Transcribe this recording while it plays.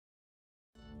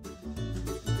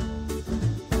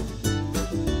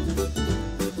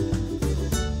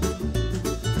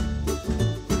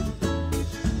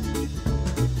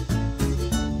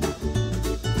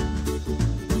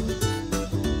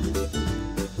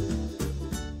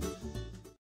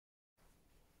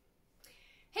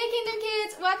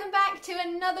welcome back to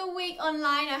another week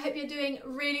online. I hope you're doing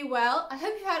really well. I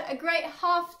hope you had a great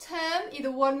half term,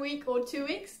 either 1 week or 2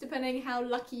 weeks, depending how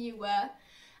lucky you were,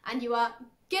 and you are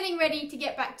getting ready to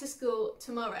get back to school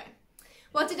tomorrow.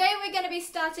 Well, today we're going to be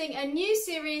starting a new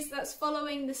series that's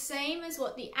following the same as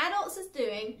what the adults is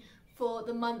doing for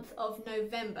the month of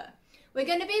November. We're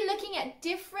going to be looking at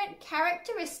different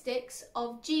characteristics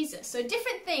of Jesus, so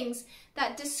different things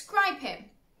that describe him.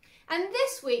 And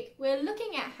this week, we're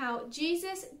looking at how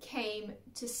Jesus came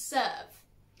to serve.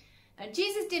 Now,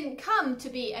 Jesus didn't come to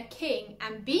be a king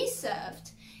and be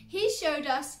served. He showed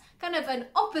us kind of an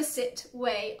opposite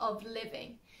way of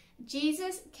living.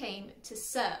 Jesus came to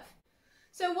serve.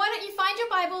 So why don't you find your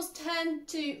Bibles, turn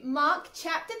to Mark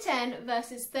chapter 10,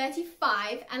 verses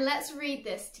 35, and let's read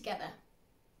this together.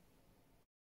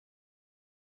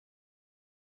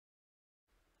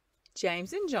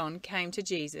 James and John came to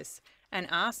Jesus and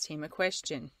asked him a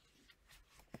question.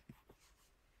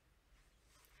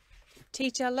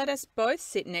 "Teacher, let us both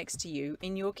sit next to you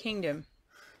in your kingdom,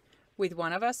 with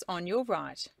one of us on your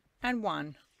right and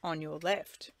one on your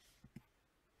left."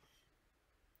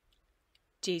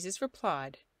 Jesus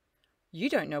replied, "You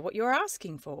don't know what you're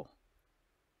asking for.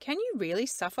 Can you really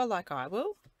suffer like I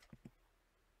will?"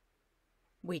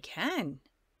 "We can,"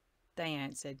 they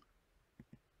answered.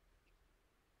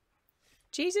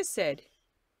 Jesus said,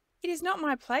 "It is not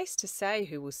my place to say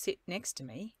who will sit next to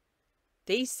me.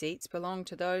 These seats belong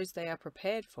to those they are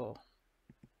prepared for."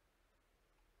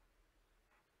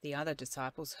 The other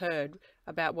disciples heard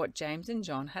about what James and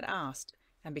John had asked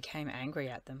and became angry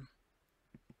at them.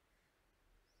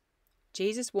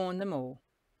 Jesus warned them all,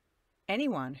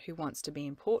 "Anyone who wants to be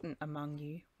important among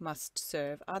you must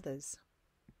serve others.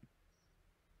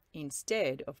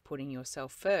 Instead of putting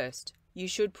yourself first, you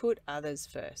should put others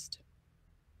first.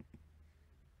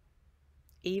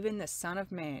 Even the Son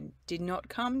of Man did not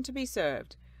come to be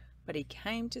served, but he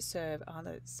came to serve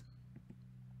others.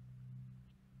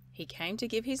 He came to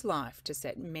give his life to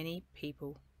set many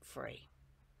people free."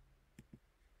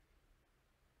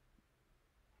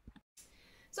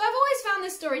 So I've always found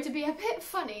this story to be a bit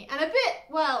funny and a bit,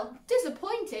 well,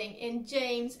 disappointing in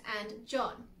James and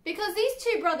John. Because these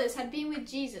two brothers had been with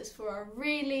Jesus for a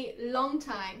really long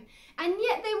time, and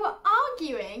yet they were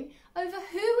arguing over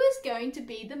who was going to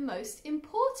be the most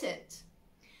important.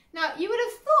 Now, you would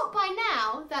have thought by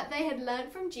now that they had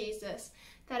learned from Jesus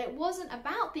that it wasn't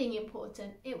about being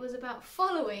important, it was about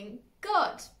following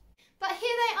God. But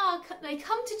here they are, they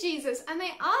come to Jesus and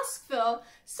they ask for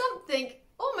something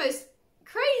almost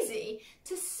crazy,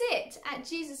 to sit at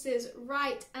Jesus's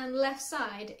right and left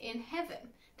side in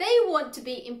heaven. They want to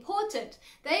be important.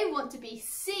 They want to be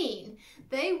seen.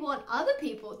 They want other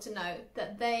people to know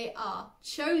that they are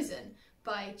chosen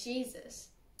by Jesus.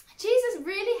 Jesus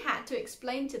really had to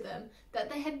explain to them that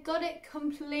they had got it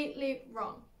completely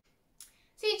wrong.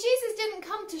 See, Jesus didn't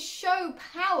come to show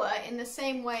power in the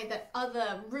same way that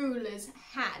other rulers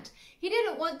had. He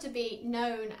didn't want to be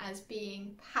known as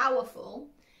being powerful.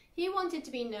 He wanted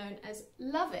to be known as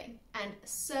loving and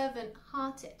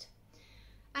servant-hearted.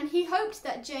 And he hoped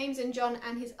that James and John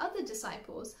and his other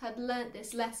disciples had learnt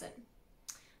this lesson.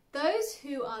 Those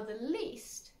who are the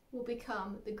least will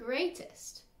become the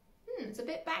greatest. It's a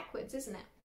bit backwards, isn't it?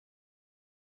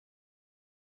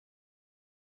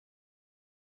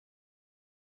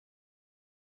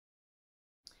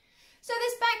 So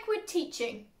this backward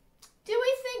teaching, do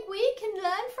we think we can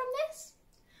learn from this?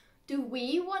 Do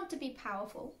we want to be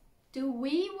powerful? Do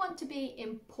we want to be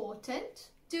important?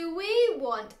 Do we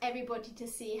want everybody to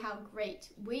see how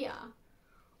great we are?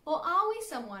 Or are we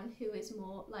someone who is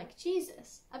more like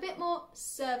Jesus, a bit more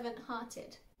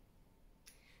servant-hearted?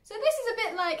 So this is a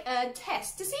bit like a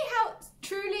test to see how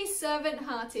truly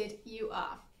servant-hearted you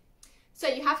are. So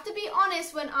you have to be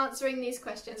honest when answering these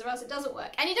questions or else it doesn't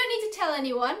work. And you don't need to tell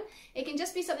anyone. It can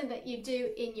just be something that you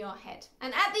do in your head.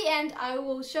 And at the end, I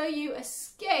will show you a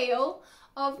scale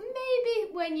of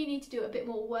maybe when you need to do a bit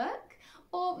more work,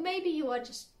 or maybe you are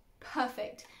just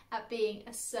perfect at being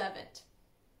a servant.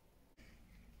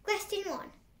 Question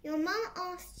 1. Your mum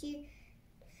asked you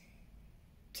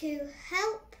to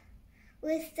help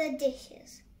with the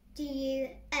dishes. Do you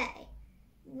A.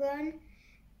 run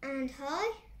and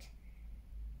hide?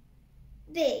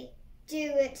 B.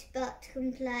 do it but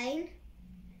complain?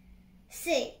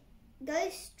 C. go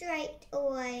straight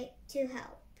away to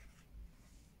help?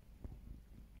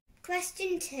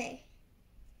 Question 2.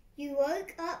 You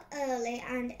woke up early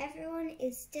and everyone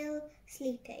is still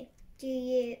sleeping. Do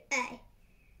you A.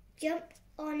 jump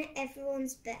on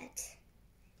everyone's bed?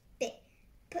 B.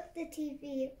 put the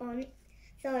TV on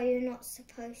though you're not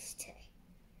supposed to?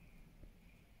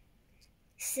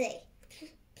 C.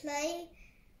 play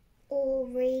or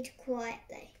read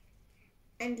quietly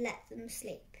and let them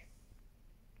sleep.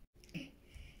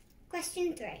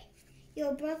 Question 3.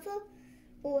 Your brother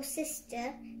or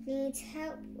sister needs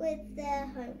help with their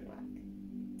homework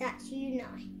that you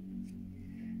know.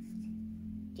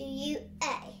 Do you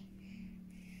A,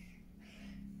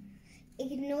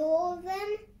 ignore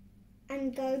them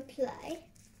and go play?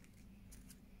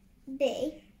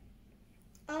 B,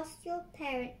 ask your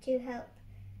parent to help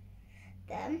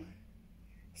them?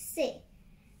 C,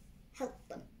 help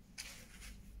them.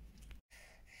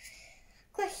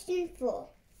 Question 4.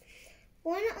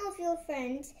 One of your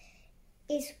friends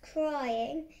is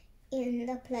crying in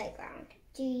the playground.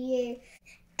 Do you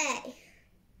A,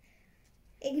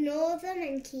 ignore them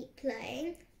and keep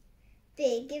playing?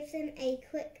 B, give them a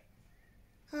quick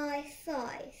high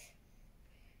five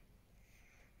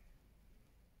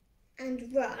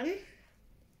and run?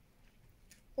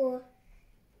 Or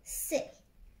C,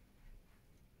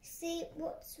 see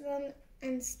what's wrong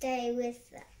and stay with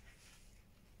them?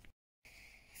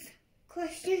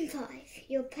 Question 5.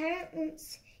 Your parent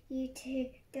wants you to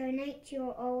donate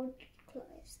your old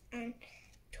clothes and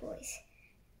toys.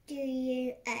 Do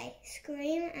you A,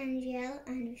 scream and yell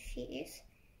and refuse?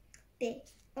 B,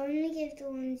 only give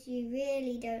the ones you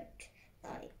really don't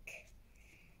like?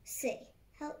 C,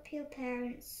 help your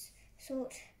parents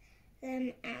sort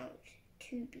them out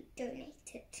to be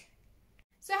donated?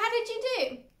 So how did you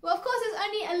do? Well, of course, it's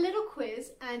only a little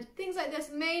quiz and things like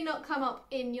this may not come up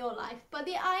in your life, but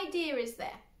the idea is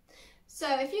there. So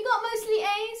if you got mostly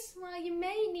A's, well, you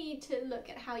may need to look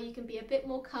at how you can be a bit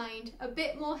more kind, a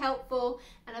bit more helpful,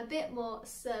 and a bit more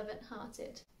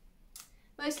servant-hearted.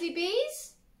 Mostly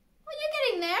B's? Well,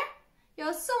 you're getting there.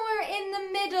 You're somewhere in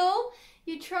the middle.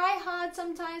 You try hard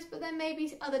sometimes, but then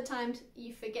maybe other times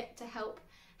you forget to help.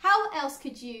 How else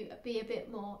could you be a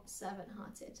bit more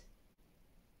servant-hearted?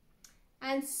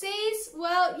 And C's,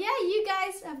 well, yeah, you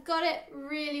guys have got it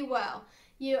really well.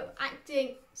 You're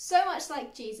acting so much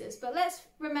like Jesus, but let's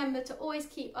remember to always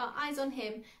keep our eyes on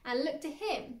him and look to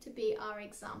him to be our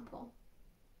example.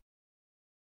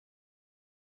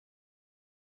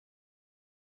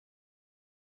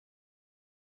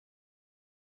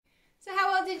 So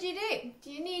how well did you do?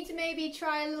 Do you need to maybe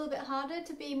try a little bit harder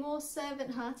to be more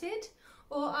servant-hearted?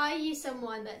 Or are you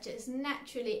someone that's just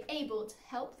naturally able to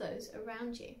help those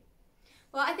around you?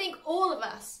 Well, I think all of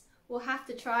us will have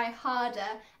to try harder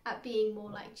at being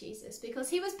more like Jesus because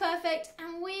he was perfect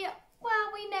and we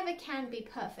never can be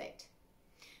perfect.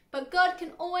 But God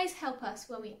can always help us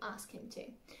when we ask him to.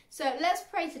 So let's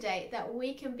pray today that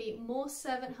we can be more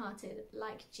servant-hearted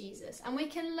like Jesus and we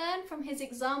can learn from his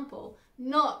example,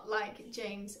 not like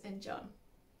James and John.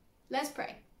 Let's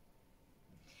pray.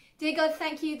 Dear God,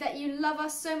 thank you that you love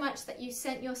us so much that you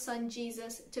sent your son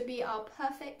Jesus to be our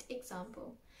perfect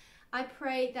example. I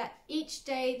pray that each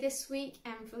day this week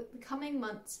and for the coming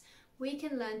months, we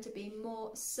can learn to be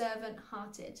more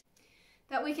servant-hearted.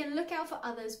 That we can look out for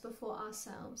others before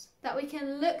ourselves. That we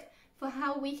can look for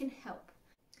how we can help.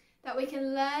 That we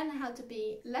can learn how to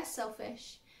be less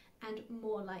selfish and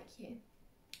more like you.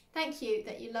 Thank you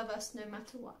that you love us no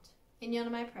matter what. In your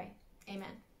name I pray.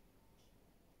 Amen.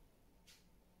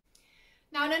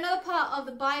 Now in another part of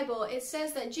the Bible, it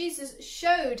says that Jesus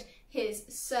showed his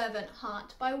servant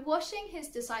heart by washing his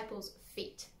disciples'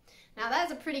 feet. Now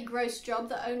that's a pretty gross job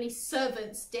that only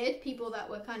servants did, people that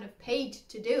were kind of paid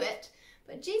to do it.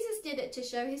 But Jesus did it to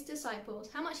show his disciples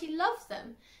how much he loved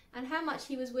them and how much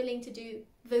he was willing to do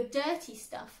the dirty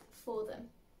stuff for them.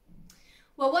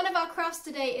 Well, one of our crafts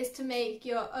today is to make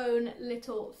your own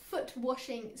little foot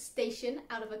washing station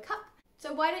out of a cup.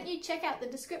 So why don't you check out the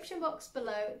description box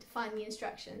below to find the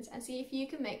instructions and see if you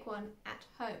can make one at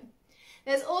home.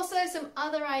 There's also some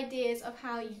other ideas of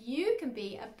how you can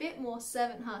be a bit more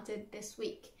servant-hearted this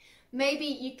week. Maybe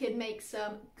you could make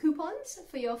some coupons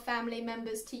for your family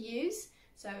members to use.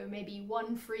 So maybe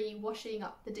 1 free washing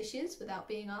up the dishes without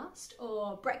being asked,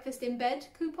 or breakfast in bed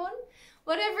coupon.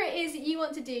 Whatever it is that you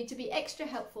want to do to be extra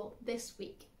helpful this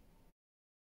week.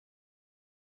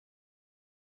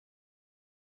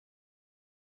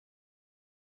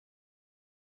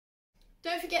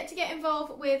 Don't forget to get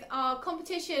involved with our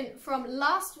competition from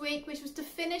last week, which was to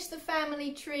finish the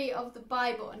family tree of the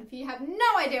Bible. And if you have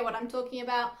no idea what I'm talking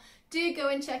about, do go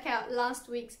and check out last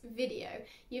week's video.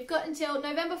 You've got until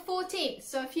November 14th,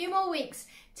 so a few more weeks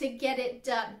to get it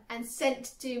done and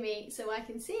sent to me so I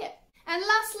can see it. And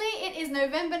lastly, it is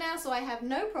November now, so I have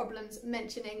no problems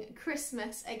mentioning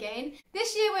Christmas again.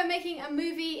 This year we're making a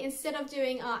movie instead of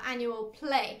doing our annual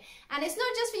play. And it's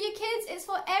not just for your kids, it's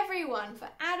for everyone. For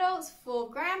adults, for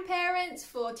grandparents,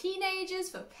 for teenagers,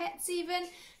 for pets even.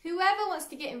 Whoever wants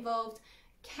to get involved,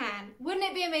 can. Wouldn't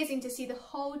it be amazing to see the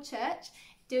whole church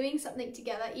doing something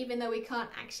together, even though we can't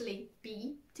actually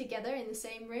be together in the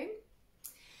same room?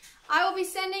 I will be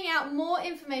sending out more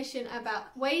information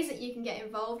about ways that you can get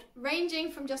involved,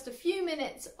 ranging from just a few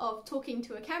minutes of talking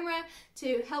to a camera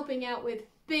to helping out with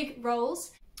big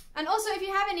roles. And also, if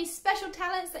you have any special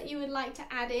talents that you would like to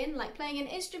add in, like playing an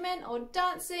instrument or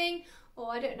dancing,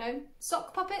 or I don't know,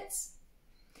 sock puppets,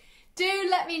 do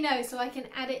let me know so I can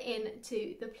add it in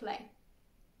to the play.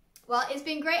 Well, it's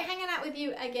been great hanging out with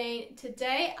you again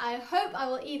today. I hope I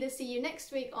will either see you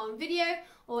next week on video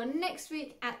or next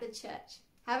week at the church.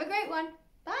 Have a great one.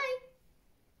 Bye.